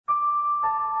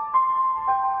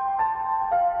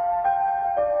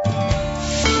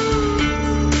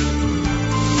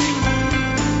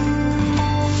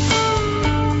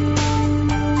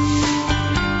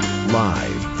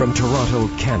From Toronto,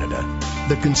 Canada,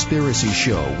 The Conspiracy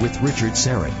Show with Richard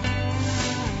Serrett.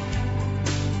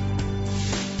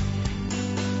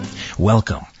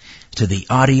 Welcome to the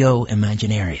Audio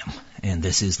Imaginarium. And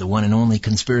this is the one and only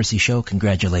Conspiracy Show.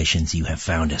 Congratulations, you have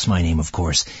found us. My name, of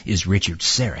course, is Richard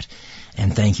Serrett.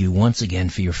 And thank you once again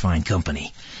for your fine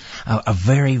company. A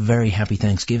very, very happy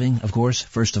Thanksgiving, of course,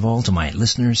 first of all, to my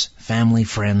listeners, family,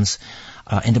 friends,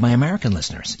 and to my American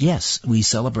listeners. Yes, we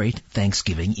celebrate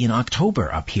Thanksgiving in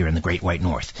October up here in the Great White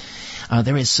North.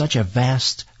 There is such a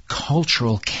vast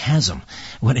cultural chasm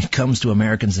when it comes to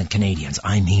Americans and Canadians.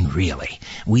 I mean, really.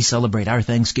 We celebrate our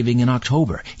Thanksgiving in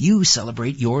October. You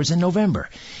celebrate yours in November.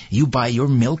 You buy your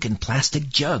milk in plastic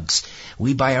jugs.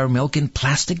 We buy our milk in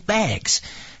plastic bags.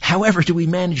 However do we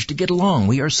manage to get along?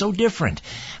 We are so different.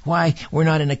 Why, we're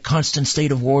not in a constant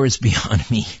state of war is beyond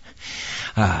me.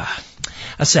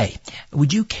 Say,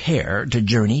 would you care to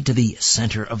journey to the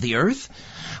center of the earth?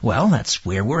 Well, that's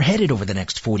where we're headed over the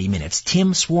next 40 minutes.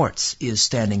 Tim Swartz is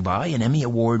standing by, an Emmy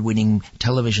Award-winning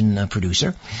television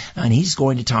producer, and he's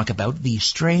going to talk about the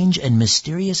strange and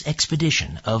mysterious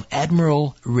expedition of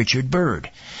Admiral Richard Byrd,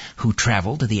 who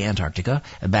traveled to the Antarctica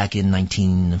back in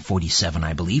 1947,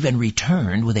 I believe, and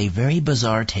returned with a very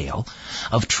bizarre tale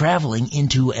of traveling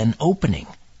into an opening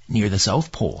near the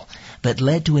South Pole that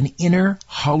led to an inner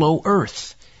hollow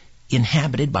Earth,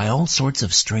 inhabited by all sorts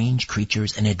of strange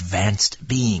creatures and advanced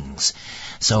beings.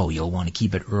 So you'll want to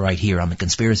keep it right here on The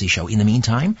Conspiracy Show. In the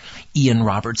meantime, Ian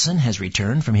Robertson has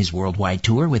returned from his worldwide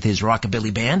tour with his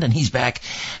rockabilly band, and he's back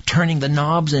turning the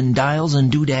knobs and dials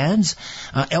and doodads.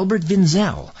 Albert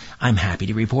Vinzel, I'm happy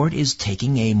to report, is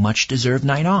taking a much-deserved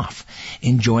night off,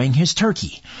 enjoying his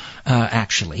turkey.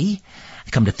 Actually,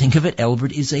 come to think of it,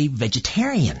 Albert is a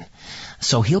vegetarian.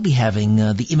 So he'll be having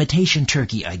the imitation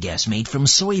turkey, I guess, made from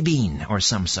soybean or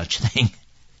some such thing.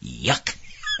 Yuck.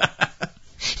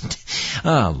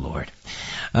 Oh, Lord.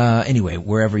 Anyway,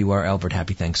 wherever you are, Albert,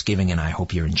 happy Thanksgiving, and I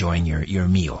hope you're enjoying your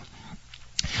meal.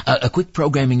 A quick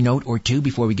programming note or two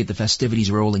before we get the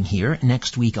festivities rolling here.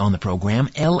 Next week on the program,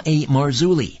 L.A.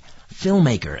 Marzulli,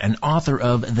 filmmaker and author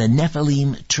of the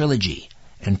Nephilim trilogy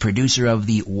and producer of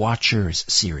the Watchers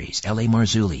series, L.A.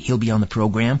 Marzulli. He'll be on the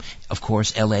program. Of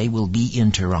course, L.A. will be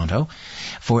in Toronto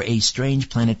for a Strange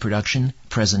Planet production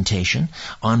presentation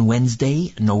on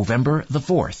Wednesday, November the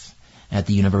 4th at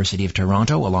the University of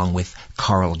Toronto, along with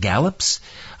Carl Gallups,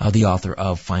 the author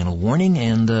of Final Warning,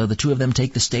 and the two of them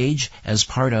take the stage as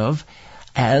part of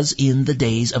As in the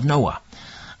Days of Noah,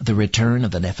 the return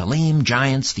of the Nephilim,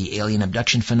 giants, the alien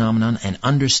abduction phenomenon, and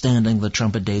understanding the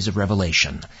trumpet days of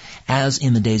Revelation. As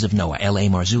in the Days of Noah, L.A.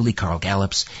 Marzulli, Carl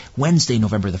Gallups, Wednesday,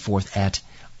 November the 4th at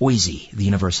OISE, the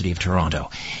University of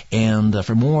Toronto. And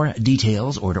for more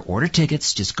details or to order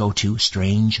tickets, just go to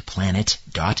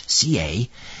strangeplanet.ca,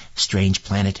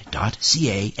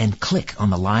 strangeplanet.ca, and click on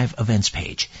the live events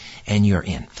page, and you're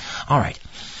in. All right.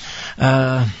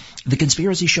 The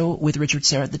Conspiracy Show with Richard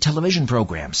Serrett, the television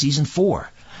program, Season 4,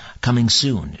 coming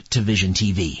soon to Vision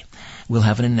TV. We'll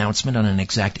have an announcement on an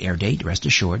exact air date, rest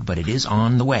assured, but it is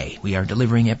on the way. We are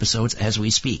delivering episodes as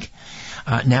we speak.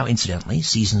 Now, incidentally,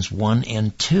 Seasons 1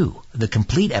 and 2, the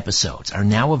complete episodes, are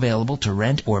now available to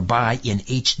rent or buy in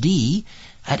HD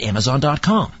at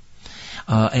Amazon.com.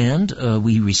 And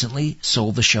we recently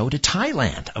sold the show to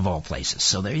Thailand, of all places.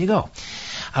 So there you go.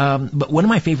 But one of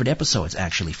my favorite episodes,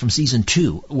 actually, from Season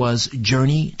 2 was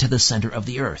Journey to the Center of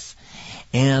the Earth.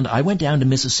 And I went down to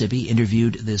Mississippi,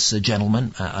 interviewed this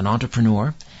gentleman, an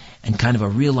entrepreneur, and kind of a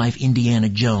real-life Indiana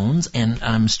Jones, and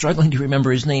I'm struggling to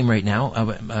remember his name right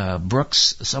now.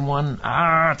 Brooks, someone?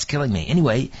 It's killing me.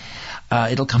 Anyway,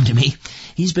 it'll come to me.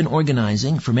 He's been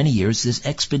organizing for many years this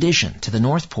expedition to the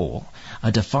North Pole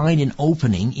to find an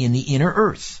opening in the inner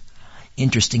Earth.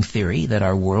 Interesting theory that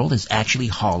our world is actually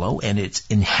hollow and it's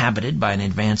inhabited by an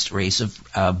advanced race of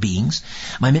beings.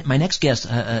 My next guest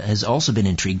has also been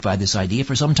intrigued by this idea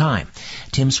for some time.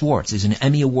 Tim Swartz is an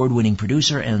Emmy Award-winning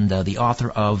producer and the author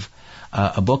of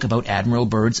a book about Admiral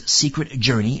Byrd's secret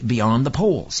journey beyond the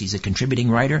poles. He's a contributing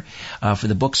writer for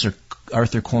the books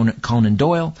Arthur Conan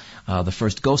Doyle, The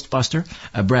First Ghostbuster,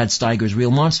 Brad Steiger's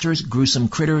Real Monsters, Gruesome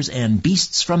Critters, and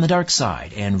Beasts from the Dark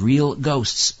Side, and Real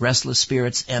Ghosts, Restless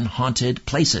Spirits, and Haunted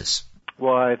Places.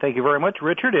 Well, thank you very much,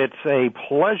 Richard. It's a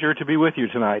pleasure to be with you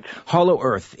tonight. Hollow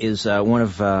Earth is one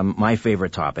of my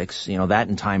favorite topics, that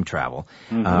and time travel.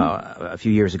 Mm-hmm. A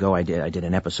few years ago, I did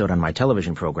an episode on my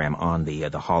television program on the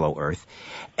Hollow Earth.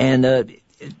 And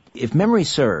if memory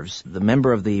serves, the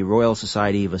member of the Royal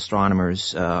Society of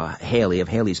Astronomers, Halley, of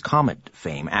Halley's Comet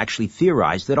fame, actually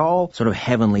theorized that all sort of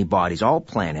heavenly bodies, all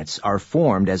planets, are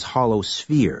formed as hollow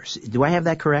spheres. Do I have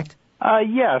that correct?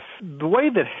 Yes. The way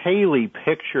that Haley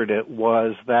pictured it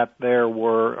was that there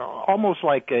were almost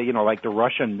like, like the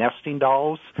Russian nesting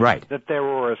dolls. Right. That there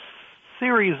were a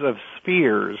series of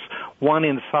spheres, one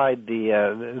inside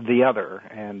the other,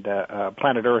 and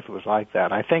planet Earth was like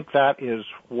that. I think that is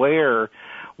where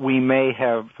we may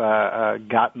have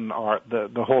gotten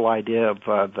the whole idea of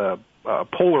the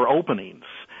polar openings.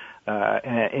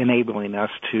 Enabling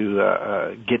us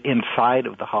to get inside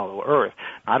of the hollow Earth.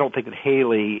 I don't think that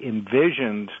Haley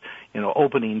envisioned,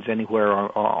 openings anywhere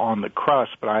on the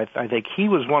crust, but I think he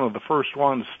was one of the first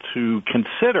ones to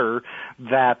consider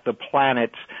that the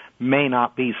planet may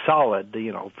not be solid,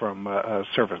 from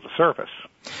surface to surface.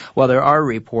 Well, there are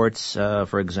reports,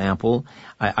 for example,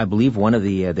 I believe one of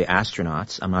the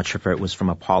astronauts, I'm not sure if it was from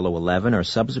Apollo 11 or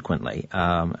subsequently,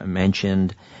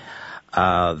 mentioned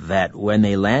that when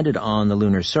they landed on the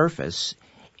lunar surface,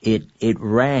 it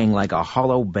rang like a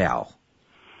hollow bell,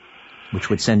 which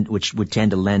would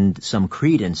tend to lend some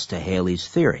credence to Haley's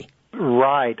theory.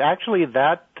 Right. Actually,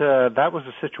 that was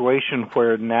a situation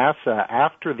where NASA,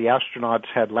 after the astronauts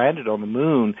had landed on the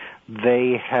moon,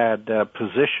 they had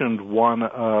positioned one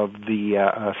of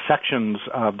the sections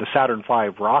of the Saturn V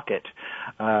rocket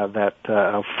that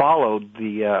followed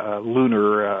the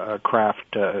lunar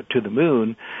craft to the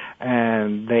moon,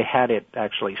 and they had it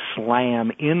actually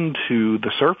slam into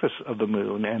the surface of the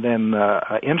moon, and then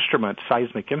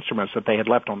seismic instruments that they had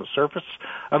left on the surface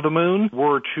of the moon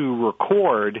were to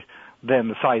record then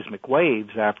the seismic waves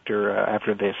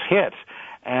after this hit.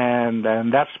 And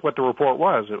that's what the report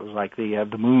was. It was like the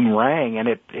moon rang, and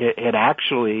it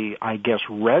actually, I guess,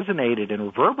 resonated and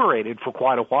reverberated for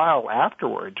quite a while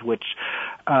afterwards, which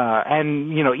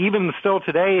even still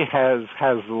today has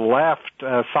left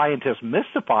scientists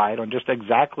mystified on just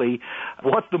exactly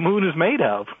what the moon is made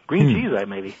of. Green cheese,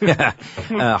 maybe.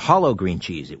 Hollow green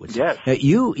cheese, it would say. Yes.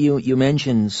 You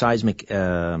mentioned seismic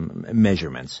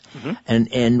measurements,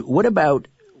 and what about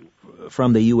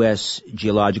from the U.S.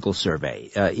 Geological Survey?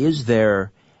 Is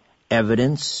there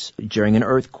evidence during an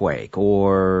earthquake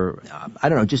or,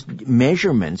 just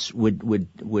measurements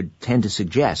would tend to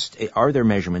suggest, are there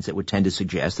measurements that would tend to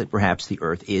suggest that perhaps the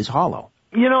Earth is hollow?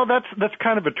 That's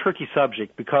kind of a tricky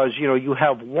subject because, you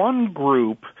have one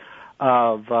group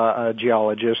of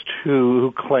geologists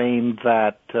who claim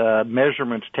that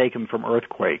measurements taken from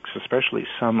earthquakes, especially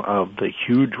some of the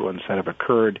huge ones that have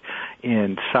occurred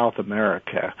in South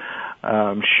America,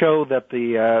 show that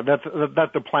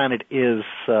the planet is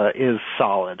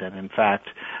solid, and in fact,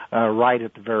 right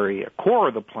at the very core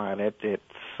of the planet, it's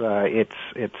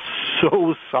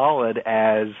so solid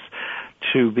as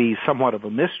to be somewhat of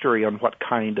a mystery on what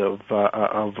kind of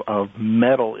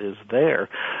metal is there.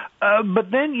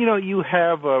 But then, you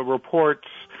have reports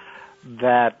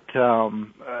that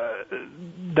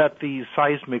these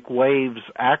seismic waves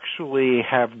actually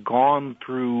have gone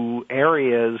through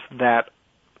areas that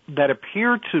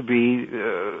appear to be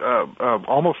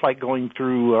almost like going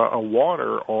through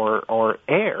water or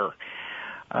air.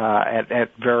 At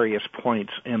various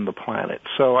points in the planet.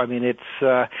 So,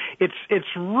 it's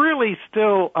really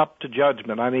still up to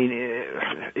judgment.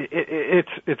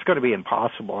 It's going to be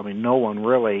impossible. No one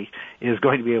really is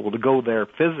going to be able to go there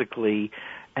physically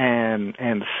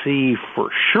and see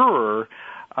for sure.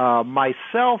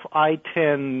 Myself, I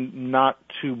tend not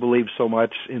to believe so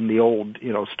much in the old,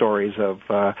 stories of,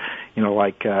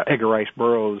 like Edgar Rice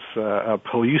Burroughs'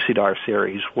 Pellucidar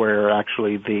series, where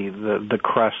actually the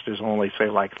crust is only, say,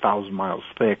 like 1,000 miles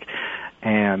thick,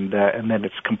 and then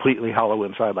it's completely hollow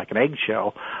inside like an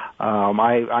eggshell.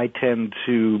 I tend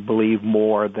to believe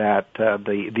more that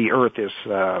the Earth is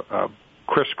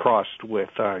crisscrossed with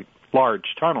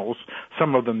large tunnels,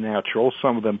 some of them natural,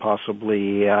 some of them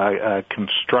possibly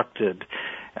constructed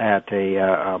at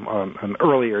an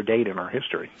earlier date in our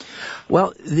history.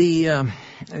 Well,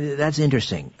 that's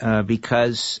interesting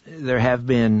because there have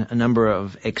been a number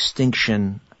of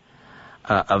extinction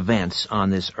events on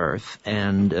this Earth,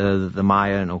 and the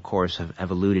Maya, of course,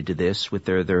 have alluded to this with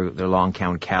their long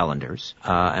count calendars,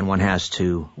 and one has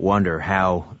to wonder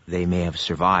how they may have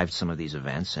survived some of these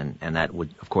events, and that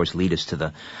would, of course, lead us to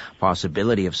the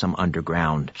possibility of some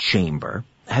underground chamber.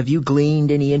 Have you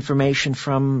gleaned any information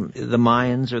from the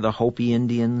Mayans or the Hopi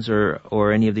Indians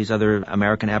or any of these other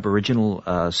American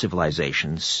Aboriginal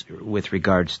civilizations with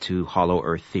regards to hollow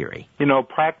Earth theory?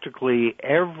 Practically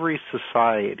every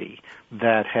society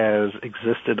that has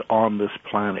existed on this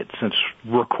planet since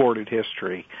recorded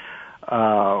history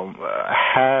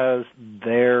has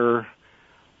their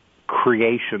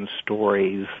creation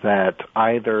stories that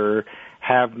either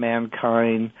have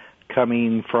mankind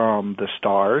coming from the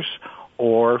stars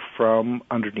or from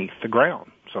underneath the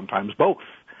ground, sometimes both.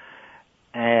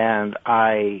 And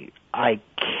I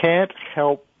can't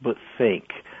help but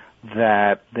think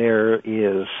that there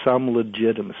is some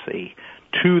legitimacy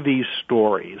to these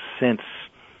stories, since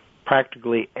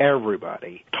practically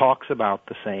everybody talks about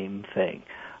the same thing.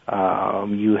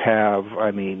 You have,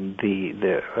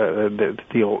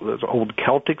 the old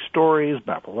Celtic stories,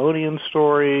 Babylonian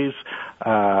stories,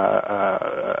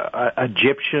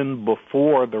 Egyptian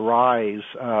before the rise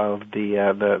of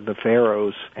the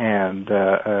pharaohs and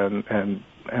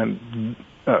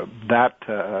that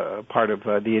part of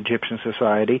the Egyptian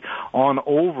society, on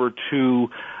over to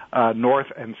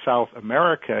North and South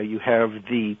America. You have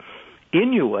the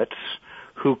Inuits,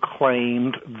 who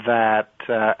claimed that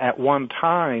at one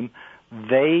time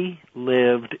they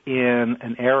lived in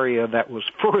an area that was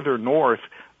further north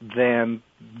than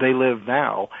they live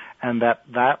now, and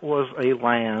that was a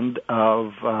land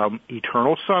of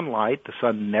eternal sunlight. The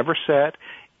sun never set.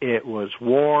 It was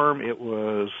warm. It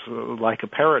was like a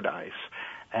paradise.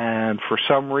 And for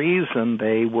some reason,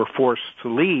 they were forced to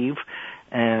leave,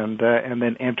 and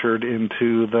then entered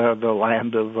into the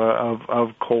land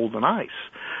of cold and ice.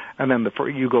 And then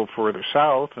you go further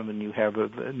south, and then you have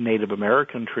the Native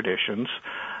American traditions.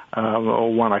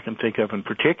 One I can think of in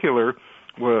particular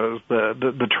was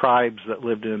the tribes that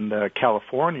lived in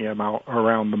California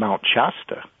around the Mount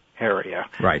Shasta area.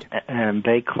 Right. And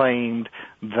they claimed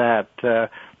that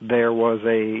there was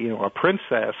a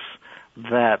princess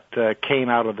that came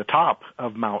out of the top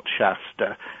of Mount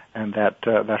Shasta, and that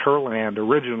her land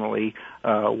originally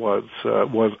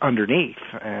was underneath,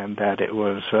 and that it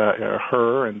was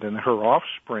her and then her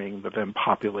offspring that then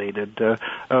populated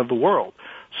the world.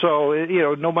 So,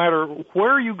 no matter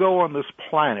where you go on this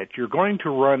planet, you're going to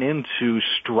run into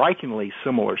strikingly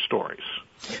similar stories.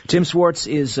 Tim Swartz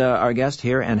is our guest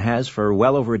here and has for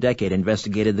well over a decade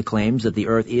investigated the claims that the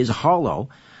Earth is hollow,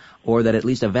 or that at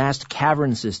least a vast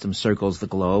cavern system circles the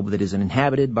globe that is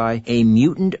inhabited by a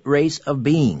mutant race of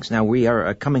beings. Now, we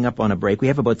are coming up on a break. We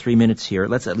have about 3 minutes here.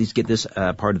 Let's at least get this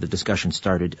part of the discussion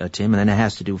started, Tim, and then it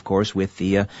has to do, of course, with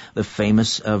the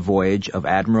famous voyage of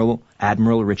Admiral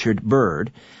Richard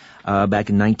Byrd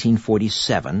back in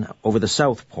 1947 over the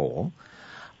South Pole.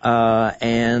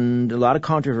 And a lot of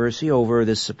controversy over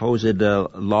this supposed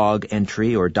log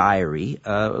entry or diary.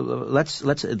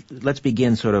 Let's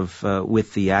begin sort of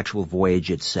with the actual voyage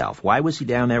itself. Why was he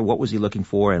down there? What was he looking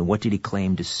for? And what did he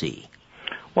claim to see?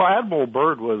 Well, Admiral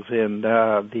Byrd was in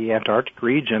the Antarctic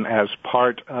region as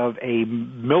part of a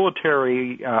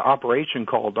military operation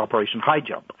called Operation High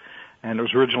Jump. And it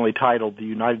was originally titled the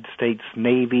United States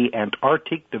Navy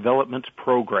Antarctic Development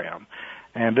Program.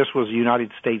 And this was a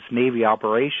United States Navy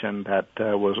operation that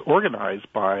was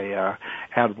organized by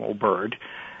Admiral Byrd.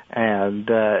 And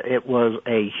it was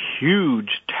a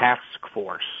huge task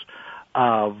force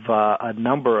of a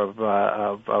number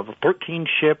of 13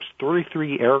 ships,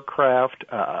 33 aircraft,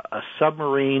 a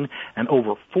submarine, and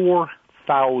over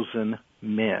 4,000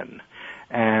 men.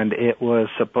 And it was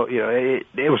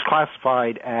it was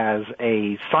classified as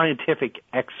a scientific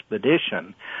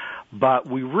expedition. But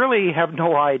we really have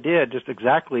no idea just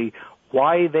exactly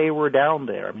why they were down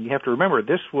there. I mean, you have to remember,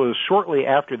 this was shortly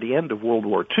after the end of World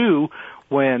War II,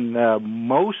 when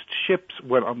most ships,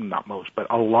 well, not most, but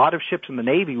a lot of ships in the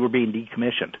Navy were being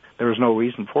decommissioned. There was no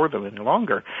reason for them any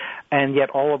longer. And yet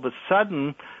all of a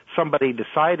sudden, somebody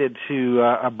decided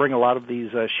to bring a lot of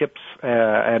these ships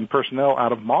and personnel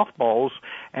out of mothballs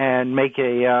and make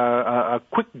a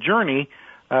quick journey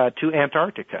to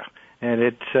Antarctica.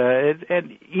 And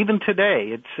and even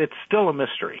today, it's still a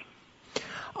mystery.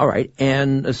 All right,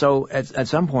 and so at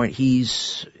some point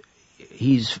he's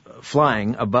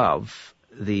flying above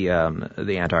the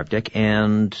Antarctic,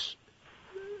 and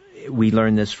we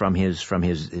learn this from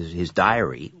his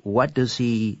diary. What does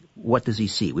he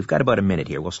see? We've got about a minute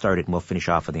here. We'll start it and we'll finish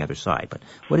off on the other side. But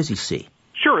what does he see?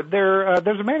 Sure.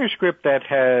 There's a manuscript that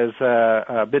has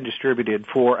been distributed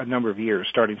for a number of years,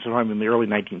 starting sometime in the early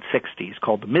 1960s,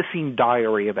 called The Missing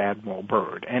Diary of Admiral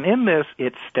Byrd. And in this,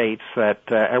 it states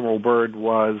that Admiral Byrd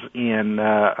was in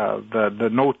the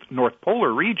North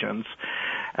Polar regions,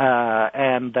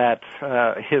 and that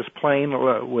his plane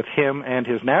with him and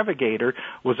his navigator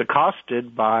was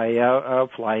accosted by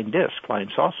flying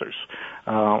saucers,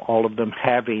 all of them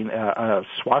having a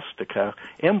swastika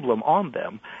emblem on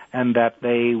them, and that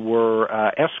they were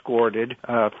escorted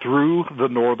through the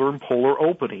northern polar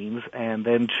openings and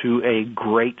then to a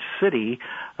great city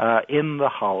in the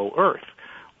hollow earth.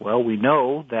 Well, we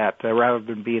know that rather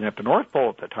than being at the North Pole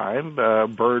at the time,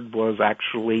 Byrd was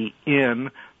actually in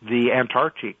the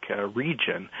Antarctic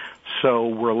region. So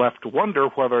we're left to wonder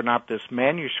whether or not this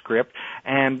manuscript,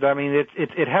 and I mean,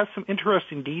 it has some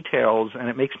interesting details, and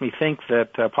it makes me think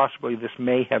that possibly this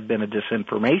may have been a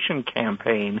disinformation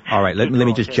campaign. All right, let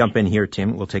me just jump in here,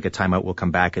 Tim. We'll take a timeout. We'll come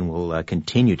back and we'll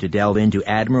continue to delve into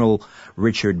Admiral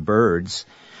Richard Byrd's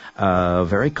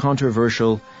very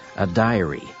controversial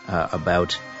diary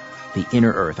about the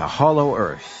inner Earth, a hollow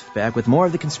Earth. Back with more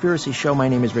of The Conspiracy Show. My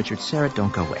name is Richard Serrett.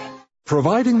 Don't go away.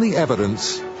 Providing the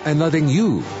evidence and letting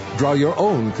you draw your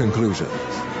own conclusions.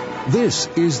 This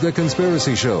is The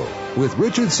Conspiracy Show with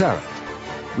Richard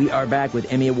Serrett. We are back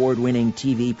with Emmy Award-winning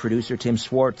TV producer Tim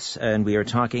Swartz, and we are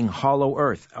talking Hollow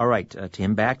Earth. All right,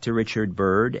 Tim, back to Richard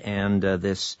Byrd and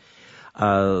this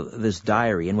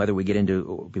diary, and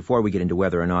before we get into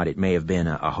whether or not it may have been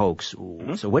a hoax.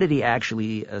 Mm-hmm. So what did he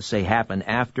actually say happened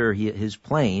after his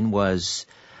plane was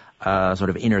sort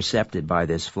of intercepted by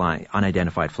this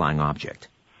unidentified flying object?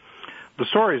 The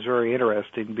story is very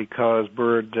interesting because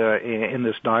Byrd, in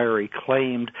this diary,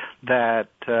 claimed that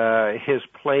his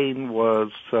plane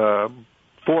was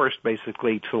forced,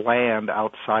 basically, to land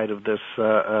outside of this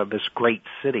great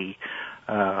city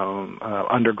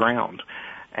underground,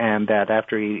 and that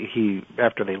after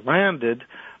they landed,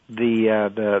 the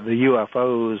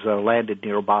UFOs landed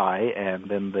nearby, and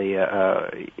then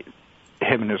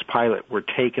him and his pilot were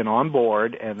taken on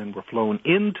board and then were flown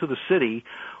into the city,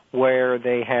 where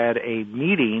they had a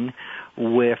meeting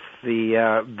with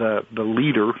the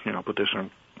leader, put this in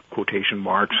quotation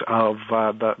marks, of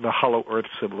the Hollow Earth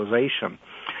civilization.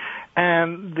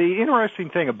 And the interesting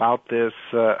thing about this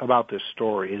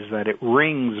story is that it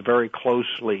rings very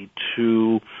closely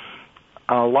to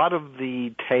a lot of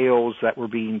the tales that were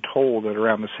being told at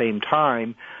around the same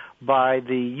time by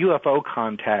the UFO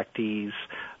contactees,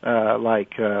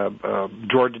 like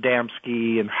George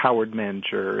Adamski and Howard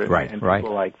Menger and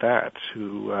people like that,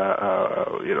 who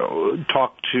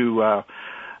talked to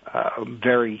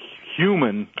very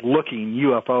human-looking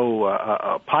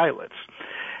UFO pilots.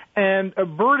 And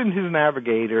Byrd and his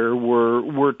navigator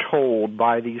were told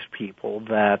by these people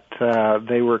that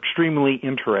they were extremely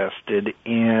interested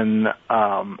in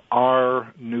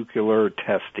our nuclear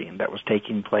testing that was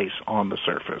taking place on the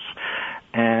surface,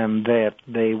 and that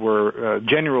they were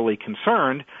genuinely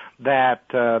concerned that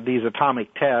these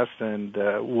atomic tests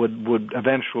would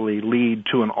eventually lead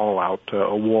to an all-out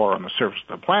war on the surface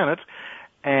of the planet,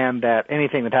 and that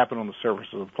anything that happened on the surface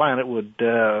of the planet would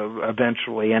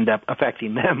eventually end up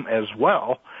affecting them as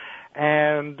well.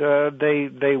 And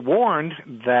they warned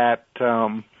that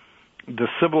the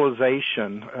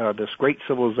civilization, this great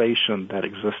civilization that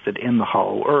existed in the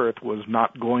Hollow Earth, was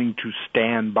not going to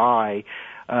stand by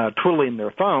twiddling their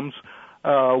thumbs,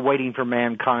 waiting for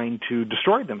mankind to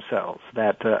destroy themselves.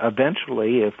 That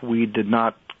eventually, if we did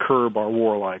not curb our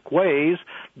warlike ways,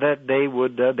 that they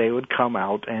would come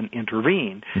out and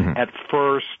intervene. Mm-hmm. At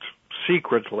first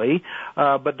secretly,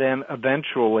 but then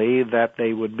eventually that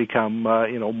they would become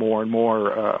more and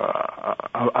more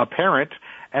apparent,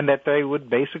 and that they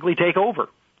would basically take over.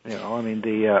 The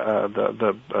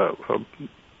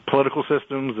political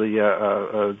systems,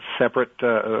 the separate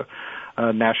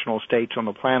national states on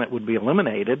the planet would be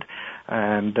eliminated,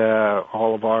 and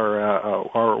all of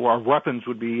our weapons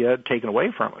would be taken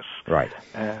away from us. Right.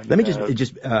 And, let me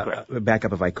just back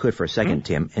up, if I could, for a second,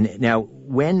 Tim. And now,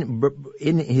 when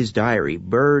in his diary,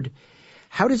 Byrd,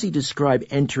 how does he describe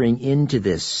entering into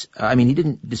this? I mean, he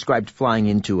didn't describe flying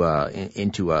into a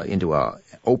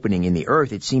opening in the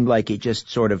Earth. It seemed like it just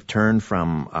sort of turned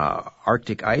from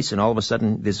Arctic ice, and all of a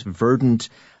sudden, this verdant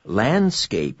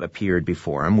landscape appeared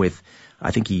before him with,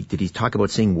 I think did he talk about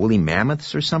seeing woolly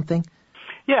mammoths or something?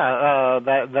 Yeah,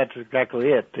 that's exactly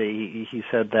it. He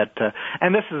said that,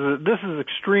 and this is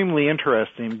extremely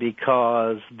interesting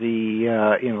because the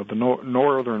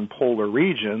northern polar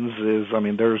regions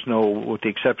there's no, with the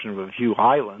exception of a few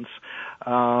islands,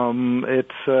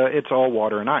 it's all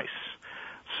water and ice.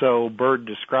 So Byrd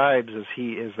describes as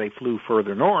they flew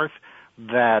further north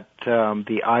that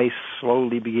the ice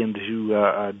slowly began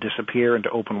to disappear into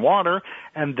open water,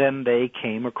 and then they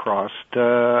came across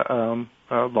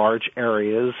large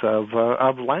areas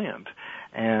of land.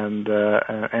 And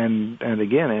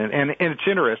again, and it's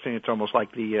interesting. It's almost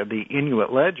like the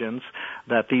Inuit legends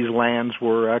that these lands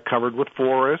were covered with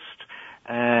forest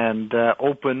and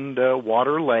opened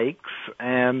water lakes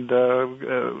and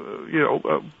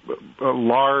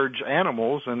large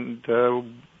animals and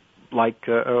like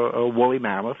a woolly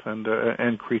mammoth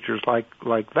and creatures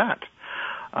like that.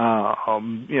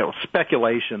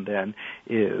 Speculation then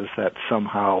is that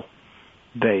somehow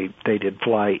they did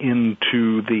fly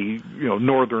into the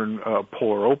northern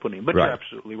polar opening. But right. You're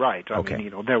absolutely right. I okay.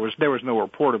 mean, there was no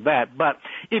report of that. But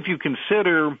if you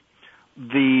consider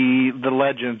the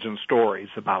legends and stories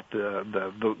about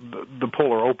the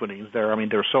polar openings there, I mean,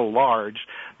 they're so large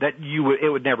that it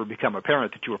would never become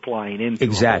apparent that you were flying into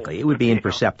exactly. It would be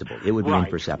imperceptible. It would be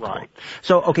imperceptible. Right.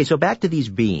 So back to these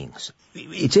beings.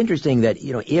 It's interesting that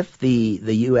if the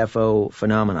UFO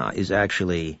phenomena is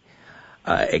actually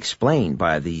explained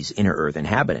by these inner Earth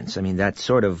inhabitants, I mean, that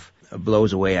sort of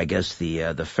blows away, I guess,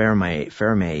 the Fermi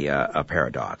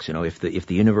paradox. If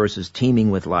the universe is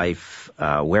teeming with life,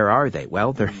 where are they?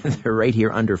 Well, they're right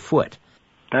here underfoot.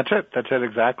 That's it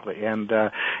exactly. And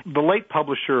the late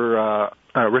publisher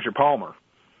Richard Palmer,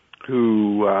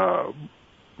 who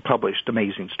published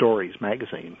Amazing Stories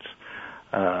magazines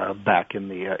back in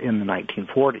the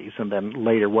 1940s, and then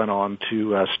later went on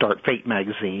to start Fate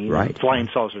magazine, right. Flying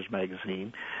Saucers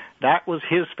magazine. That was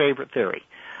his favorite theory.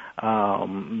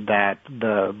 That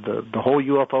the whole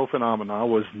UFO phenomena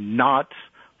was not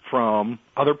from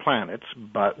other planets,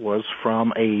 but was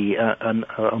from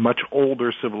a much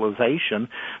older civilization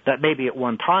that maybe at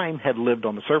one time had lived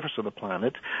on the surface of the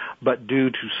planet, but due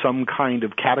to some kind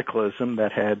of cataclysm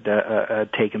that had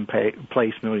taken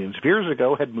place millions of years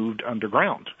ago, had moved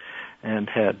underground and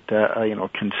had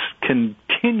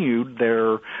continued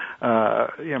their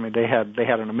they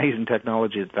had an amazing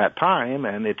technology at that time,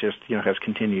 and it just has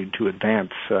continued to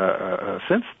advance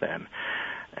since then.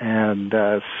 And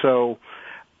so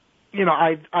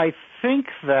I think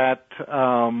that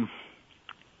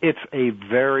it's a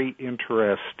very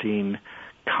interesting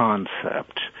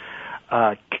concept,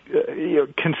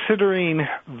 considering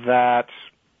that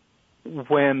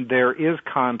when there is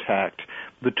contact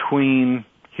between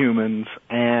humans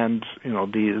and the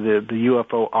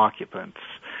UFO occupants,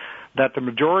 that the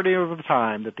majority of the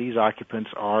time that these occupants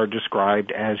are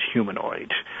described as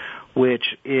humanoid,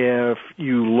 which if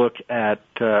you look at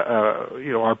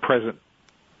our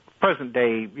present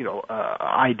day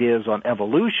ideas on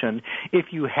evolution,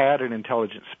 if you had an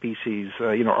intelligent species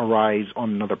arise on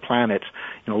another planet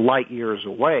light years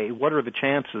away, what are the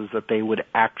chances that they would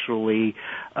actually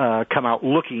come out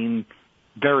looking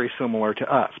very similar to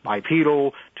us?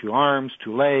 Bipedal, 2 arms,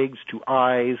 2 legs, 2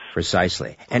 eyes.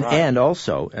 Precisely. And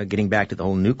also, getting back to the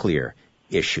whole nuclear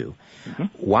issue, mm-hmm.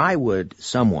 Why would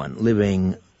someone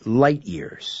living light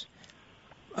years,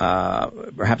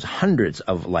 perhaps hundreds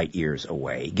of light years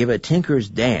away, give a tinker's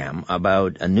damn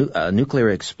about a nuclear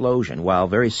explosion, while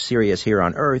very serious here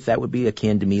on Earth? That would be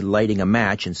akin to me lighting a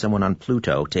match and someone on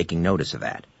Pluto taking notice of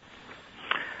that.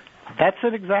 That's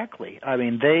it exactly. I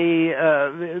mean,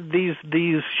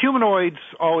 these humanoids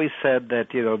always said that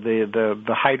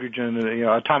the hydrogen,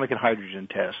 atomic and hydrogen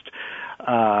test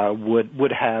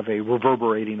would have a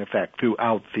reverberating effect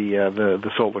throughout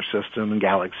the solar system and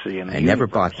galaxy. And I never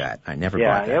bought that. I never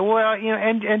bought that. Yeah, well,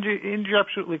 and you're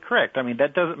absolutely correct. I mean,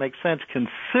 that doesn't make sense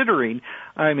considering.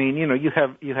 I mean, you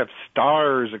have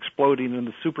stars exploding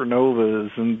into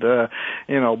supernovas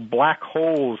and black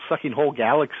holes sucking whole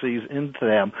galaxies into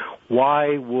them.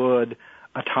 Why would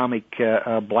atomic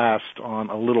blast on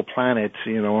a little planet,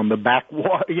 on the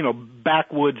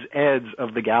backwoods edge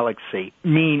of the galaxy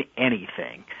mean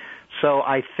anything? So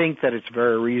I think that it's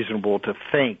very reasonable to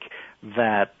think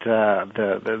that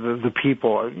the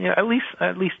people, at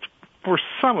least for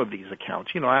some of these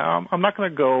accounts, I'm not going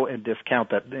to go and discount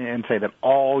that and say that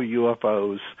all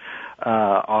UFOs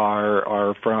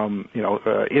are from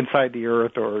inside the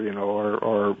Earth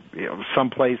or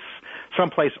someplace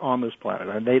on this planet.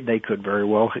 And they could very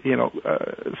well,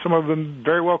 some of them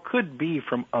very well could be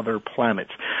from other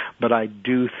planets. But I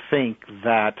do think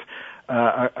that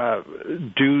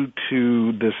due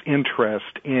to this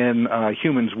interest in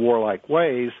humans' warlike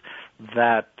ways,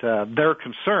 that they're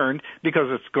concerned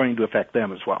because it's going to affect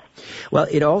them as well. Well,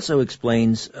 it also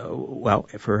explains,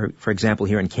 for example,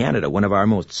 here in Canada, one of our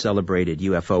most celebrated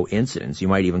UFO incidents, you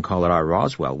might even call it our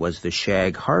Roswell, was the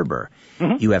Shag Harbor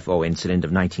mm-hmm. UFO incident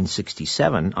of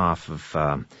 1967 off of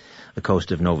the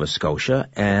coast of Nova Scotia.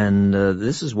 And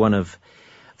this is one of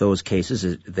those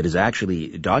cases that is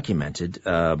actually documented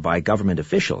by government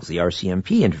officials. The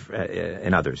RCMP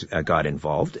and others got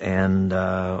involved, and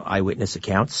eyewitness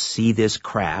accounts see this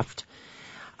craft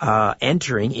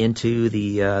entering into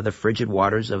the frigid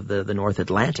waters of the North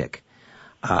Atlantic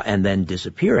and then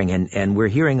disappearing. And we're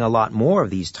hearing a lot more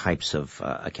of these types of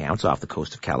accounts off the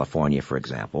coast of California, for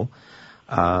example.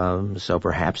 So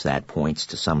perhaps that points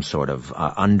to some sort of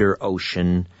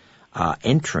under-ocean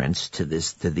entrance to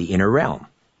the inner realm.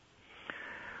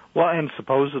 Well, and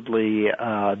supposedly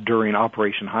during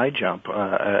Operation High Jump,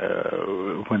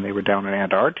 when they were down in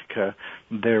Antarctica,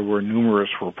 there were numerous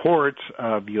reports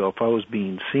of UFOs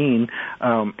being seen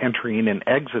entering and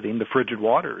exiting the frigid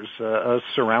waters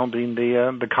surrounding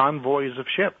the convoys of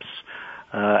ships,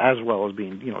 as well as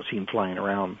being seen flying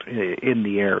around in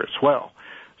the air as well.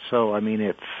 So, I mean,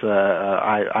 it's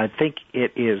I think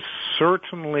it is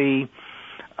certainly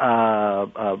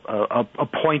a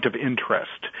point of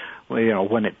interest.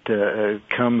 When it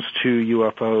comes to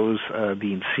UFOs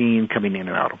being seen coming in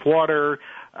and out of water,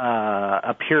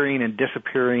 appearing and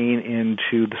disappearing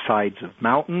into the sides of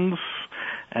mountains,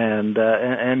 and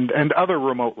other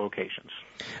remote locations.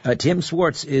 Tim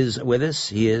Swartz is with us.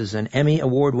 He is an Emmy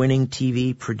award-winning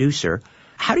TV producer.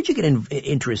 How did you get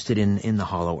interested in the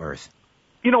Hollow Earth?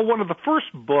 One of the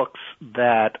first books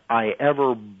that I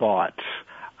ever bought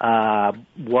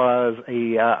was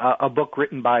a book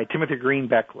written by Timothy Green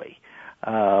Beckley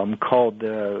called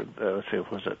the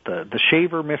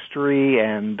Shaver Mystery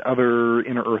and Other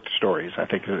Inner Earth Stories, I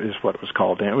think is what it was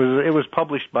called. And it was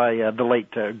published by the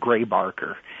late Gray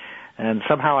Barker. And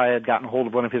somehow I had gotten hold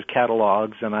of one of his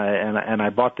catalogs, and I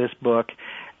bought this book,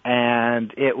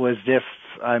 and it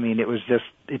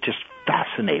just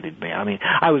fascinated me. I mean,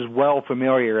 I was well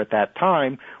familiar at that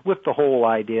time with the whole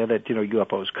idea that,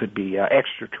 UFOs could be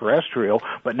extraterrestrial,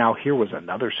 but now here was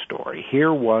another story.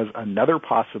 Here was another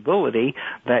possibility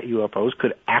that UFOs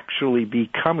could actually be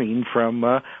coming from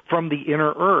the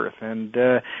inner Earth. And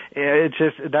that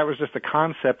was just a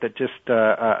concept that just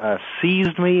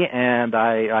seized me, and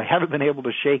I haven't been able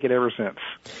to shake it ever since.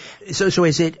 So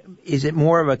is it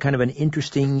more of a kind of an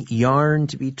interesting yarn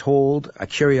to be told, a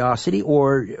curiosity,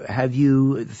 or have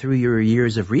you, through your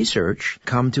years of research,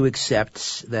 come to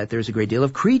accept that there's a great deal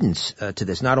of credence to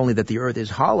this? Not only that the Earth is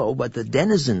hollow, but the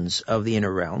denizens of the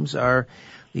inner realms are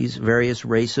these various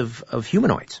race of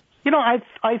humanoids.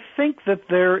 I think that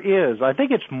there is. I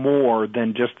think it's more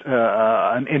than just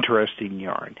an interesting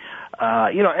yarn.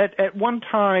 At one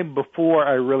time before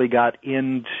I really got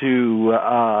into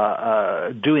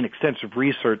doing extensive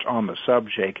research on the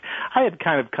subject, I had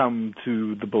kind of come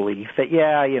to the belief that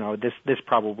this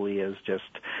probably is just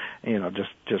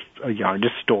a yarn,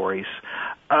 just stories.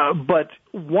 But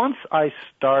once I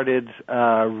started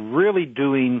really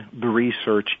doing the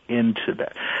research into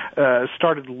that,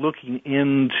 started looking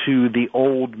into the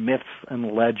old myths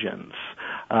and legends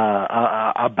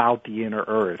about the inner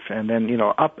Earth, and then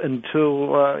up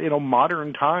until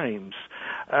modern times,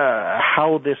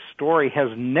 how this story has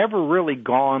never really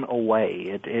gone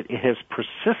away. It has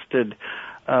persisted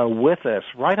with us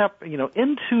right up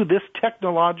into this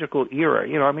technological era.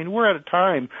 We're at a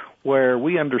time where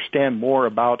we understand more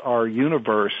about our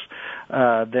universe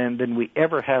than we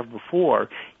ever have before.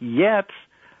 Yet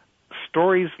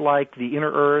stories like the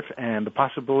inner Earth and the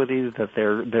possibilities that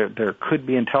there could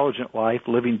be intelligent life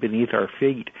living beneath our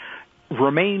feet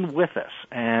remain with us.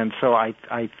 And so I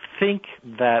think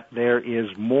that there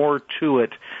is more to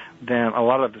it than a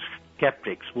lot of the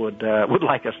skeptics would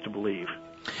like us to believe.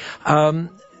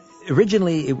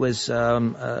 Originally, it was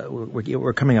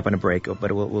we're coming up on a break,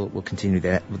 but we'll continue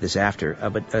with this after.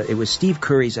 But it was Steve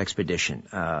Curry's expedition,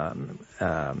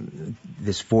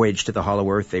 this voyage to the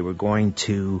Hollow Earth. They were going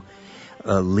to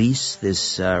lease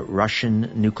this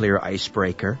Russian nuclear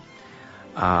icebreaker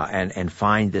and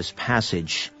find this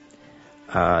passage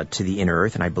to the inner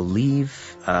Earth. And I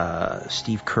believe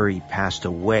Steve Curry passed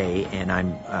away. And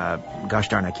I'm gosh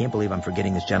darn, I can't believe I'm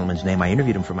forgetting this gentleman's name. I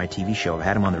interviewed him for my TV show. I've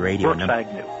had him on the radio.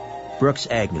 Brooks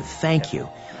Agnew. Thank you.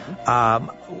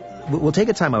 We'll take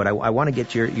a time out. I want to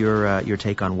get your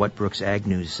take on what Brooks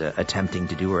Agnew's attempting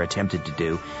to do or attempted to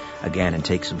do again, and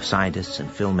take some scientists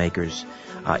and filmmakers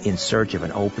in search of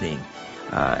an opening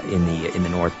in the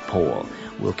North Pole.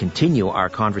 We'll continue our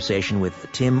conversation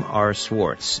with Tim R.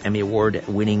 Swartz, Emmy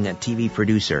Award-winning TV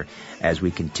producer, as we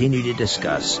continue to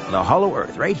discuss the Hollow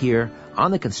Earth right here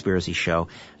on The Conspiracy Show.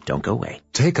 Don't go away.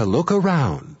 Take a look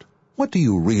around. What do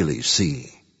you really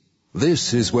see?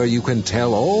 This is where you can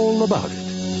tell all about it.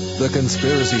 The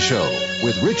Conspiracy Show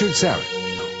with Richard Sarrett.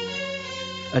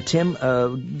 Tim,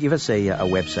 give us a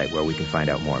website where we can find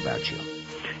out more about you.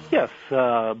 Yes,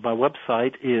 my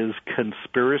website is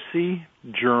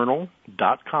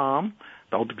conspiracyjournal.com.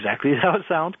 Spelled exactly how it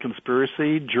sounds,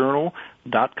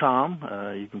 conspiracyjournal.com.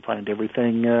 You can find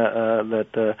everything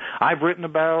that I've written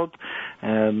about,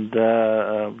 and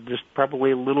just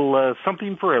probably a little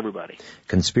something for everybody.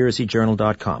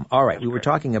 Conspiracyjournal.com. All right, That's we were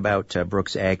talking about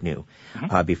Brooks Agnew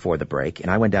before the break, and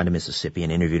I went down to Mississippi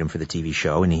and interviewed him for the TV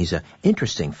show, and he's an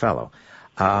interesting fellow.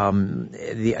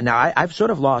 Now I've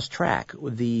sort of lost track.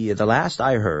 The last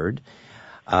I heard,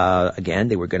 Again,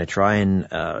 they were going to try and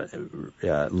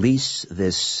lease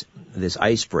this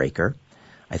icebreaker,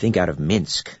 I think out of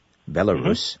Minsk,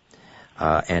 Belarus,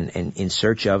 and in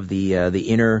search of the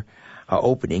inner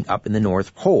opening up in the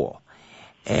North Pole.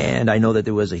 And I know that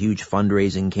there was a huge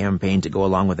fundraising campaign to go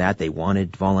along with that. They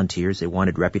wanted volunteers, they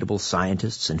wanted reputable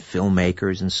scientists and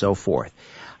filmmakers and so forth.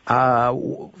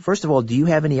 First of all, do you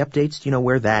have any updates? Do you know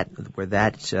where that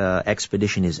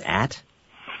expedition is at?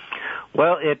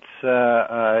 Well, it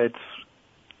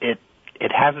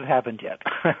hasn't happened yet.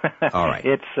 All right.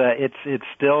 It's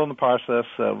still in the process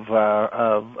of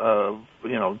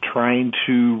trying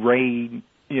to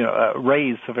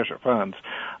raise sufficient funds.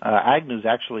 Agnews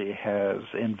actually has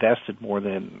invested more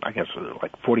than, I guess,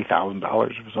 like $40,000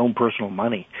 of his own personal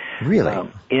money. Really?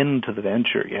 Into the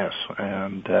venture, yes.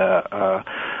 And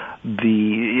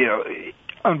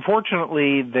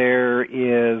unfortunately, there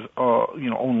is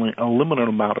only a limited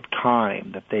amount of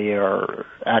time that they are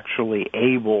actually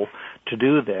able to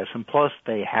do this, and plus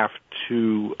they have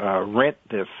to rent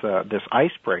this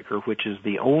icebreaker, which is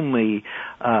the only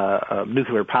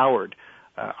nuclear powered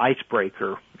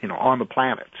icebreaker on the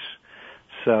planet.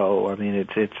 So I mean,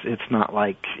 it's not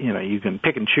like you can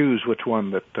pick and choose which one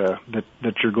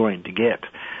that you're going to get.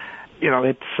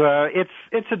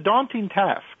 It's a daunting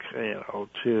task,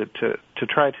 to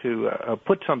try to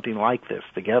put something like this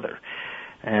together.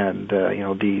 And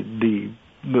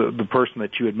the person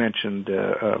that you had mentioned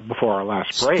before our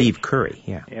last break, Steve Curry,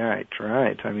 yeah,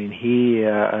 right. I mean, he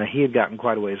had gotten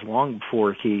quite a ways along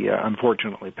before he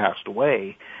unfortunately passed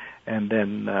away, and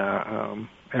then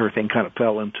everything kind of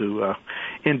fell into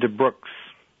Brooks'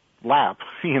 lap,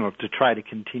 to try to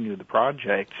continue the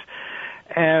project.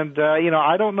 And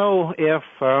I don't know if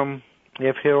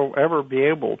he'll ever be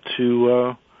able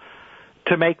to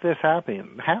make this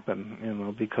happen,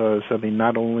 because I mean,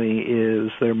 not only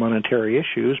is there monetary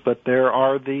issues, but there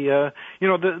are the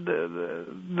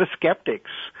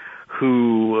skeptics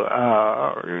who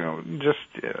just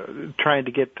trying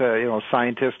to get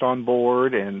scientists on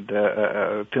board and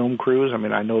film crews. I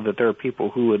mean, I know that there are people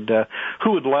who would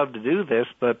love to do this,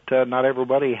 but not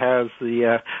everybody has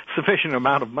the sufficient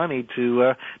amount of money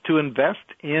to invest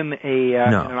in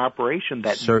an operation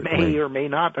that may or may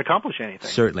not accomplish anything.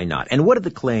 Certainly not. And what are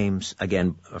the claims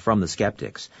again from the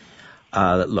skeptics?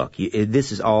 Look,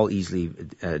 this is all easily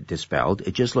dispelled.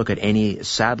 Just look at any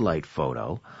satellite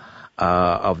photo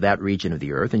of that region of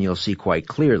the Earth, and you'll see quite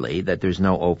clearly that there's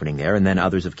no opening there. And then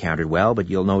others have countered, well, but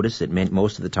you'll notice that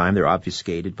most of the time they're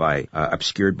obfuscated by,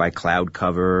 obscured by cloud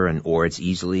cover, or it's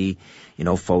easily,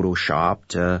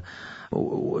 photoshopped.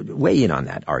 Weigh in on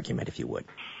that argument, if you would.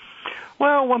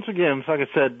 Well, once again, like I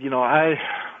said,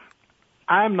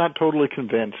 I'm not totally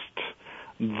convinced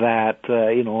that,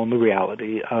 on the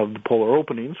reality of the polar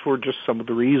openings for just some of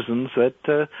the reasons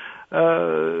that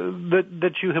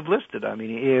you have listed. I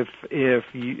mean,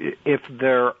 if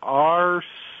there are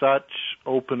such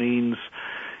openings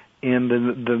in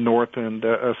the north and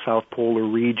south polar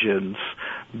regions,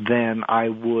 then I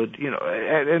would,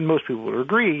 and most people would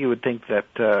agree, you would think that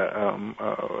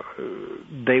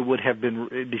they would have been,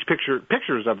 these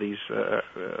pictures of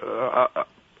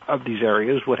these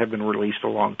areas would have been released a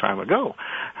long time ago.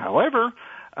 However,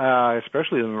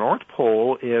 especially the North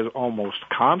Pole is almost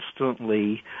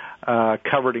constantly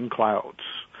covered in clouds.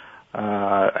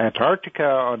 Antarctica,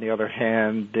 on the other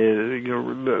hand,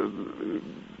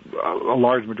 a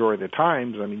large majority of the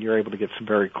times, I mean, you're able to get some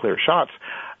very clear shots.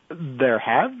 There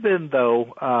have been,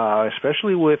 though,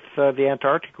 especially with the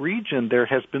Antarctic region, there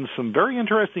has been some very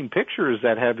interesting pictures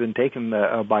that have been taken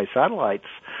by satellites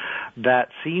that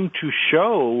seem to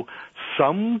show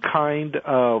some kind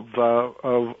of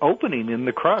opening in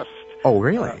the crust. Oh,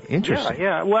 really? Interesting.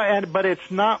 Yeah. Well, but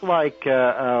it's not like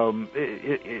we're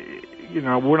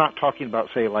not talking about,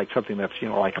 say, like something that's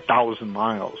like 1,000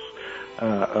 miles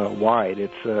wide.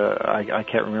 It's I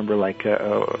can't remember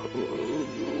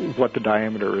what the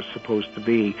diameter is supposed to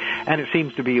be, and it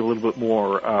seems to be a little bit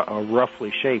more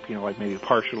roughly shaped, like maybe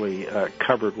partially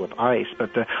covered with ice.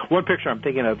 But the one picture I'm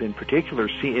thinking of in particular,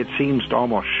 it seems to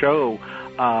almost show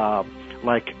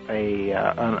like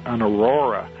an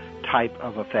aurora type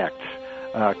of effect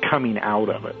coming out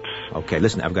of it. Okay,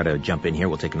 listen, I've got to jump in here.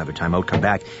 We'll take another time out, come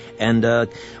back, and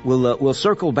we'll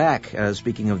circle back.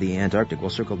 Speaking of the Antarctic, we'll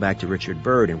circle back to Richard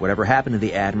Byrd and whatever happened to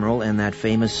the Admiral and that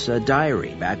famous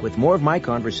diary. Back with more of my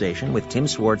conversation with Tim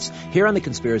Swartz here on The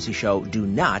Conspiracy Show. Do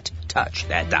not touch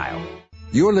that dial.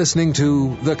 You're listening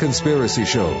to The Conspiracy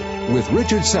Show with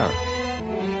Richard Serra.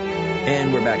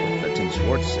 And we're back with Tim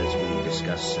Swartz as we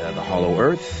discuss the Hollow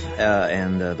Earth,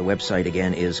 and the website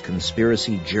again is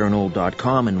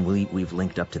conspiracyjournal.com, and we've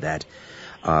linked up to that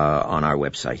on our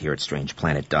website here at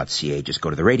strangeplanet.ca. Just go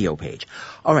to the radio page.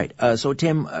 All right. So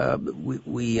Tim,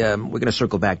 we're going to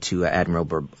circle back to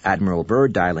Admiral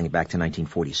Byrd, dialing it back to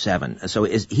 1947. So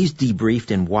he's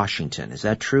debriefed in Washington. Is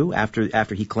that true?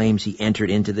 After he claims he entered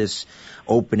into this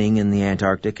opening in the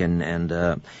Antarctic and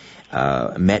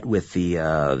met with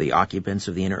the occupants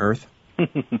of the inner Earth?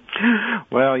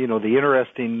 Well,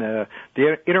 the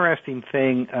interesting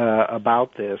thing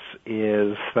about this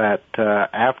is that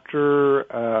after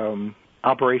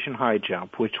Operation High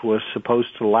Jump, which was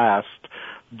supposed to last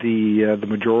the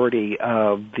majority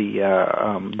of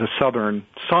the southern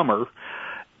summer,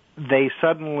 they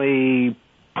suddenly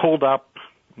pulled up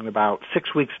in about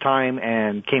 6 weeks' time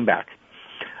and came back.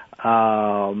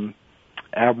 Admiral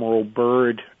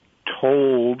Byrd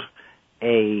told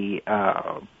a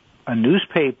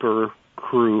newspaper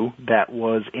crew that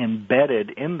was embedded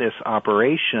in this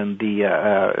operation.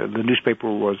 The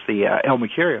newspaper was the El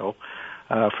Mercurio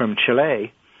from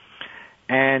Chile,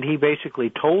 and he basically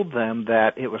told them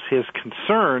that it was his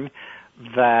concern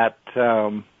that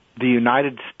the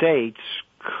United States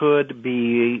could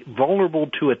be vulnerable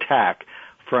to attack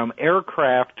from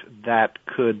aircraft that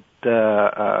could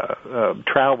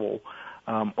travel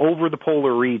over the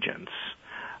polar regions.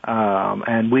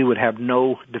 And we would have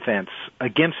no defense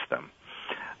against them.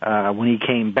 When he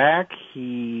came back,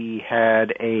 he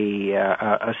had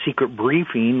a secret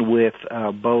briefing with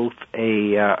both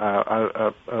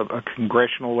a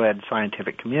congressional-led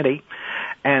scientific committee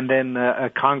and then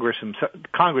Congress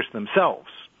themselves,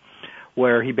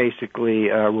 where he basically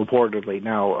reportedly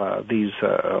now these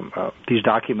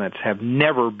documents have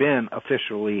never been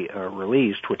officially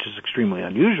released, which is extremely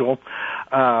unusual.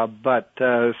 But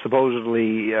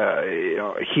supposedly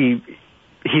he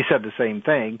said the same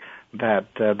thing, that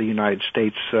the United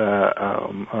States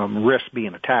risked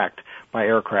being attacked by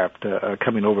aircraft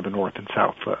coming over the North and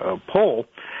South Pole.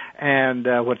 And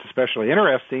what's especially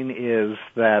interesting is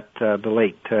that the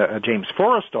late James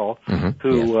Forrestal,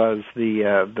 who was the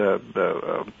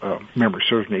memory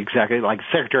serves me exactly, like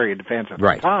Secretary of Defense at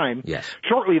the time,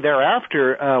 shortly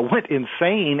thereafter went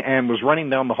insane and was running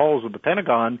down the halls of the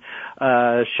Pentagon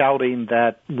shouting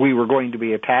that we were going to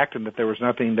be attacked and that there was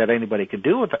nothing that anybody could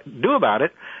do about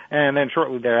it. And then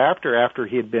shortly thereafter, after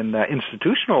he had been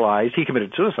institutionalized, he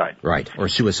committed suicide. Right, or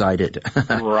suicided.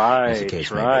 Right, as the case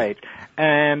may right. be.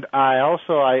 And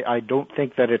I don't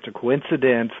think that it's a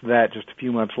coincidence that just a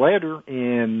few months later,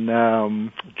 in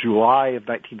July of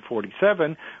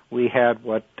 1947, we had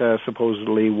what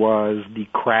supposedly was the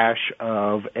crash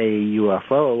of a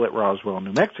UFO at Roswell,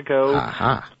 New Mexico.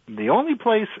 The only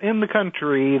place in the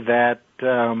country that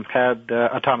had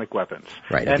atomic weapons.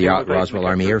 Right, at the Roswell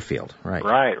Army Airfield. Right.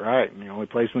 Right. And the only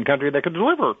place in the country that could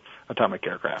deliver atomic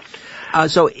aircraft.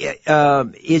 So,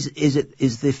 is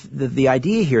the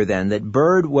idea here then that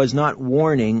Byrd was not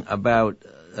warning about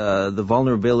the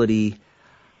vulnerability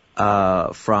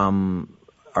from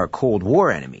our Cold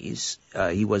War enemies?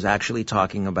 He was actually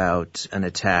talking about an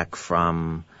attack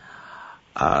from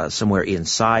somewhere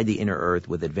inside the inner Earth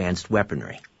with advanced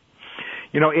weaponry.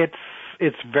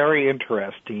 It's very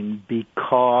interesting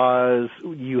because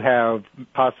you have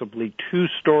possibly two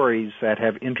stories that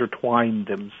have intertwined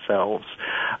themselves.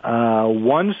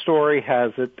 One story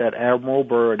has it that Admiral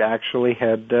Byrd actually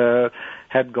had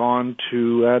gone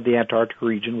to the Antarctic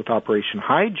region with Operation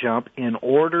High Jump in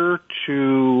order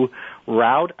to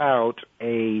rout out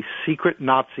a secret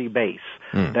Nazi base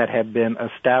that had been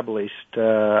established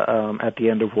at the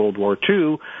end of World War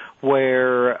II,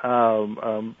 where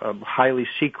highly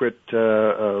secret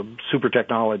super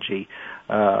technology,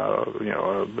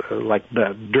 like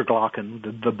the Der Glocken,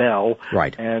 the bell,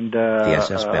 and the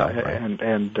SS bell,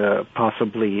 and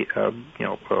possibly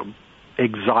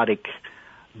exotic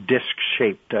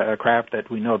disc-shaped craft that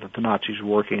we know that the Nazis were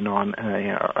working on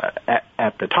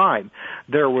at the time.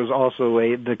 There was also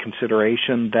the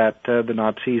consideration that the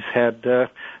Nazis had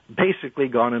basically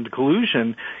gone into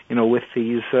collusion, with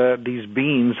these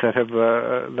beings that have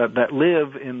that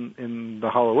live in the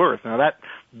Hollow Earth. Now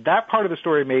that part of the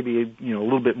story may be a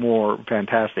little bit more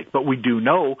fantastic, but we do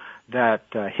know that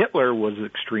Hitler was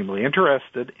extremely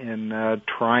interested in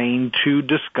trying to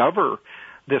discover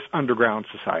this underground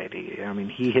society. I mean,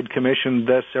 he had commissioned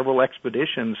several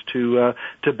expeditions to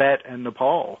Tibet and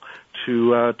Nepal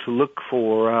to look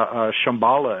for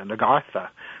Shambhala and Agartha,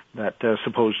 that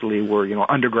supposedly were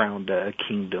underground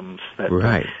kingdoms. That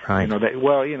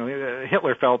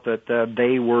Hitler felt that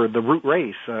they were the root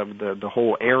race of the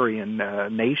whole Aryan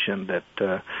nation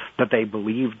that they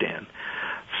believed in.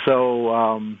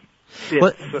 So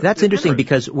Well, that's interesting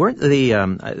because weren't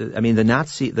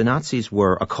the Nazis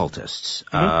were occultists.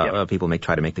 People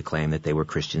try to make the claim that they were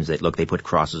Christians. That they put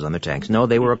crosses on their tanks. No,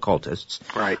 they were occultists.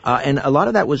 Right. And a lot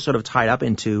of that was sort of tied up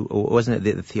into, wasn't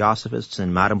it, the Theosophists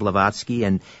and Madame Blavatsky,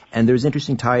 and there's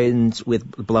interesting tie-ins with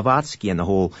Blavatsky and the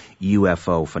whole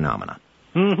UFO phenomena.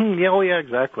 Mm-hmm. Yeah, oh yeah,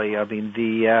 exactly. I mean,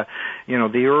 the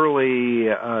early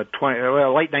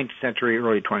late 19th century,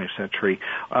 early 20th century.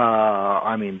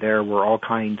 I mean, there were all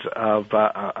kinds of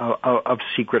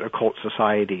secret occult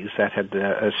societies that had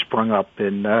sprung up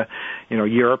in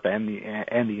Europe and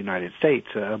the United States.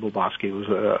 Blavatsky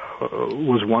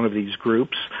was one of these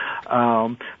groups.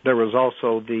 There was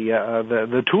also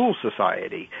the Tool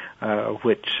Society,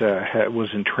 which was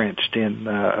entrenched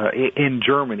in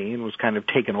Germany and was kind of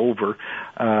taken over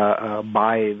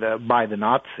by the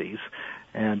Nazis.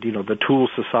 And the Tool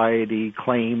Society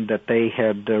claimed that they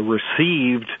had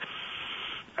received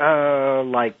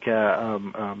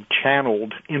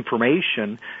channeled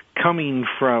information coming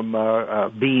from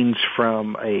beings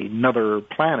from another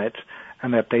planet,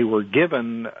 and that they were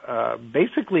given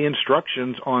basically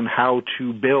instructions on how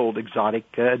to build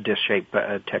exotic dish-shaped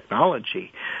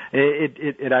technology.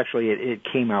 It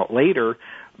came out later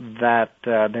that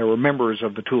there were members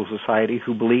of the Tool Society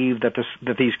who believed that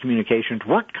these communications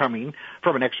weren't coming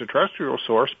from an extraterrestrial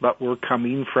source, but were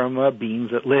coming from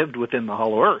beings that lived within the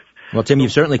Hollow Earth. Well, Tim,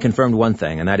 you've certainly confirmed one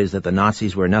thing, and that is that the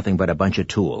Nazis were nothing but a bunch of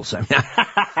tools.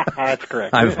 That's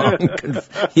correct.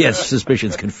 Yes,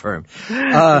 suspicions confirmed.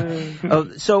 Well,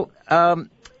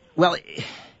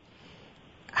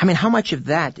 I mean, how much of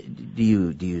that do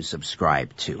you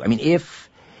subscribe to? I mean, if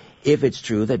it's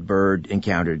true that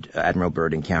Admiral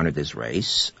Byrd encountered this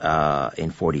race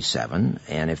in 47,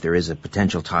 and if there is a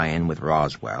potential tie-in with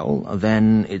Roswell,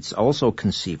 then it's also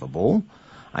conceivable,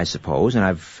 I suppose, and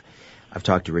I've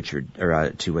talked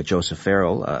to Joseph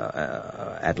Farrell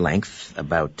at length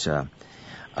about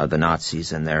the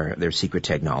Nazis and their secret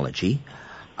technology.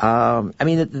 I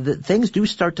mean, the things do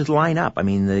start to line up. I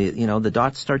mean, the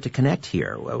dots start to connect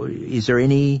here. Is there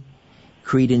any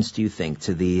credence, do you think,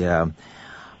 to the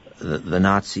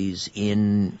Nazis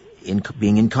in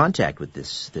being in contact with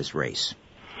this race?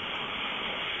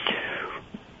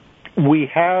 We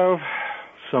have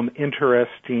some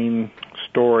interesting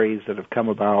stories that have come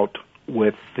about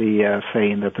with the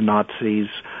saying that the Nazis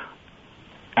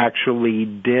actually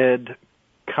did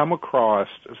come across,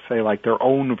 say, like their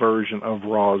own version of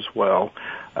Roswell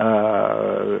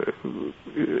in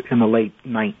the late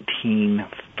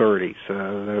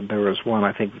 1930s. There was one,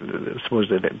 I think,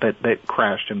 that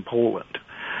crashed in Poland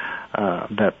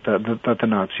that the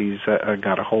Nazis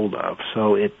got a hold of.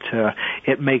 So it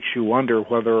makes you wonder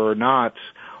whether or not,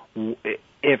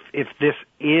 if this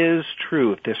is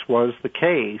true, if this was the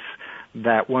case,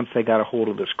 that once they got a hold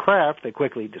of this craft, they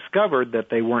quickly discovered that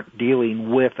they weren't dealing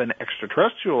with an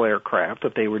extraterrestrial aircraft,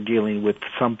 that they were dealing with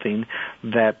something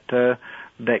that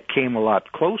came a lot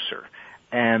closer,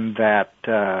 and that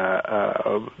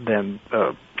then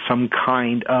some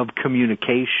kind of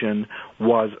communication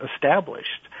was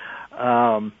established.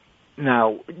 Now,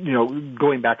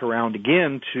 going back around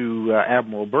again to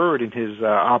Admiral Byrd and his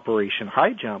Operation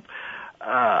High Jump,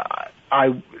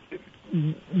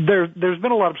 there's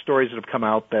been a lot of stories that have come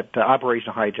out that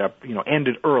Operation High Jump,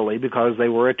 ended early because they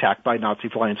were attacked by Nazi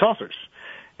flying saucers,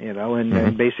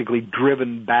 and basically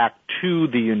driven back to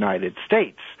the United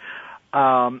States.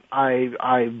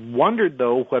 I wondered,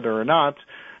 though, whether or not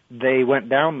they went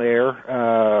down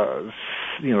there,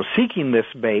 seeking this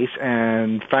base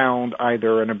and found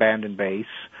either an abandoned base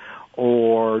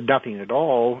or nothing at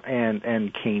all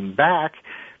and came back,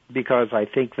 because I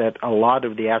think that a lot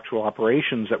of the actual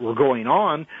operations that were going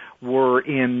on were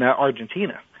in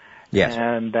Argentina. Yes.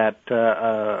 And that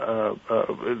the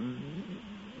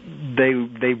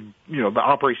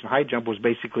Operation High Jump was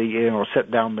basically,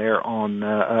 set down there on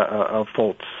a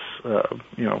false,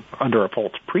 under a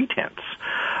false pretense.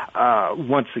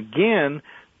 Once again,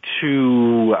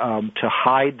 to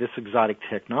hide this exotic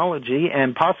technology,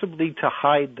 and possibly to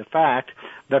hide the fact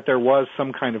that there was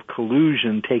some kind of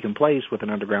collusion taking place with an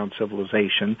underground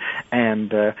civilization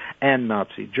and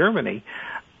Nazi Germany.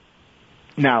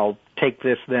 Now, take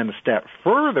this then a step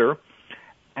further,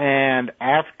 and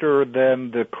after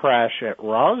then the crash at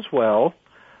Roswell,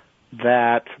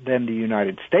 that then the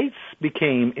United States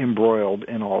became embroiled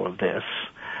in all of this,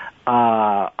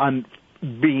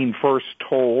 being first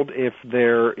told if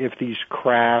these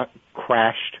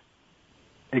crashed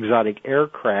exotic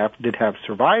aircraft did have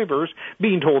survivors,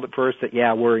 being told at first that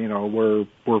we're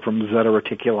from Zeta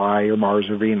Reticuli or Mars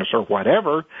or Venus or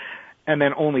whatever, and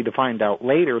then only to find out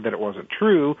later that it wasn't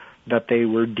true, that they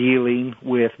were dealing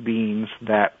with beings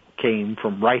that came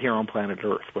from right here on planet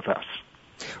Earth with us.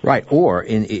 Right, or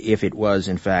if it was,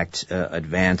 in fact,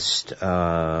 advanced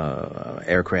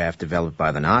aircraft developed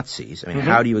by the Nazis. I mean,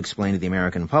 how do you explain to the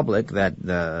American public that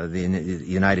the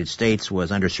United States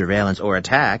was under surveillance or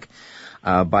attack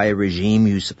by a regime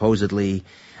you supposedly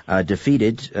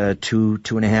defeated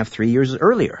 2.5, 3 years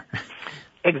earlier?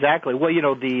 Exactly. Well,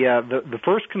 the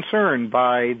first concern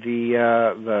by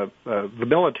the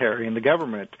military and the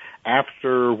government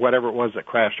after whatever it was that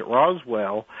crashed at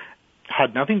Roswell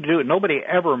had nothing to do with, nobody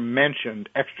ever mentioned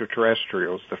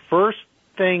extraterrestrials. The first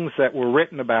things that were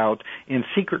written about in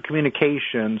secret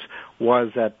communications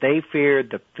was that they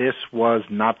feared that this was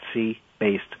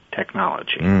Nazi-based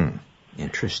technology.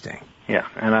 Interesting. Yeah,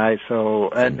 the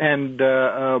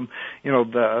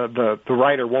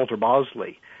writer Walter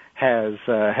Bosley has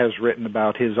written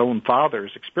about his own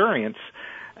father's experience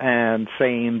and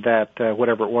saying that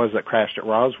whatever it was that crashed at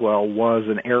Roswell was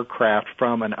an aircraft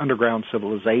from an underground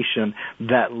civilization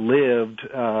that lived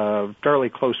fairly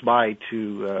close by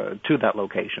to that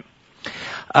location.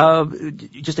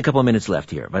 Just a couple of minutes left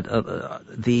here, but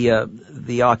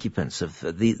the occupants of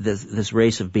this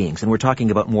race of beings, and we're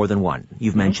talking about more than one.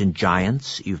 You've mentioned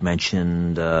giants, you've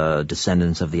mentioned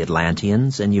descendants of the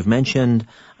Atlanteans, and you've mentioned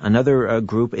another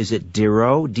group. Is it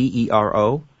Dero?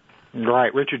 D-E-R-O?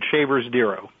 Right, Richard Shaver's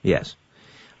Dero. Yes.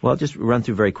 Well, just run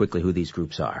through very quickly who these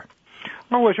groups are.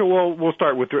 Well, we'll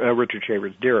start with Richard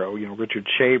Shaver's Dero. Richard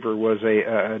Shaver was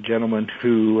a gentleman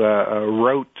who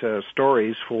wrote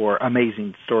stories for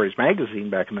Amazing Stories magazine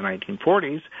back in the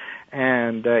 1940s,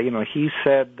 and he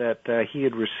said that he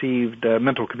had received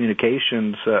mental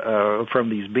communications from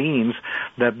these beings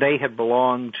that they had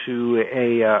belonged to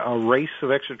a race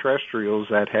of extraterrestrials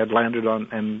that had landed on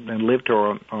and lived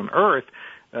on Earth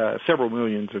several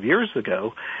millions of years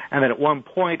ago, and then at one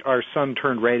point our sun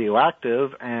turned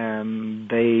radioactive and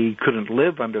they couldn't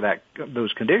live under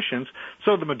those conditions,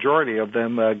 so the majority of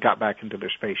them got back into their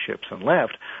spaceships and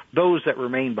left. Those that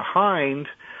remained behind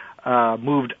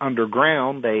moved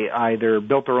underground. They either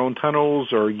built their own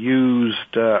tunnels or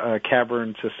used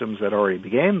cavern systems that already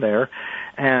began there,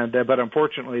 but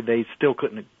unfortunately they still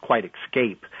couldn't quite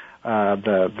escape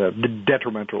the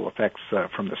detrimental effects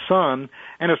from the sun.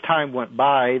 And as time went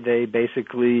by, they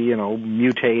basically,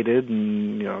 mutated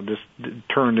and, just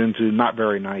turned into not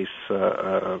very nice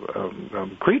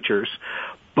creatures.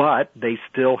 But they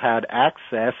still had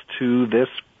access to this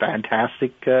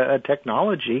fantastic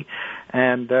technology.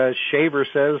 And Shaver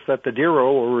says that the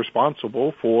Dero were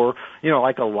responsible for,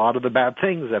 like a lot of the bad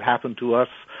things that happened to us,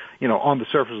 on the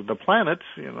surface of the planet,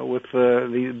 with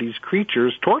these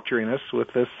creatures torturing us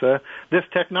with this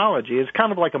technology. It's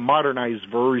kind of like a modernized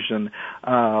version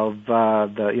of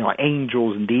the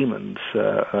angels and demons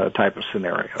type of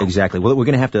scenario. Exactly. Well, we're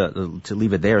going to have to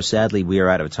leave it there. Sadly, we are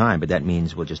out of time, but that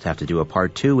means we'll just have to do a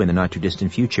part 2 in the not too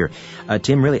distant future.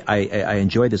 Tim, really, I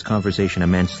enjoyed this conversation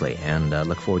immensely, and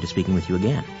look forward to speaking with you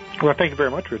again. Well, thank you very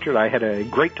much, Richard. I had a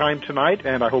great time tonight,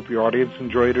 and I hope your audience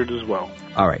enjoyed it as well.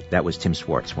 All right. That was Tim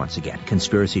Swartz once again.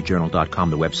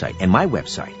 ConspiracyJournal.com, the website. And my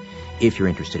website, if you're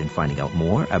interested in finding out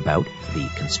more about the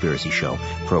Conspiracy Show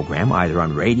program, either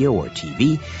on radio or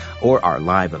TV, or our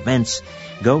live events,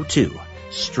 go to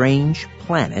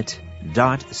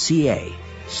strangeplanet.ca.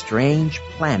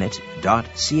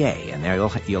 strangeplanet.ca, and there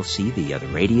you'll see the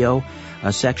radio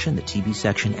section, the TV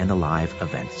section, and the live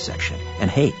event section. And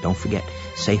hey, don't forget,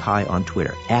 say hi on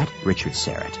Twitter, @Richard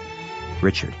Syrett.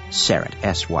 Richard Syrett,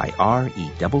 Syrett.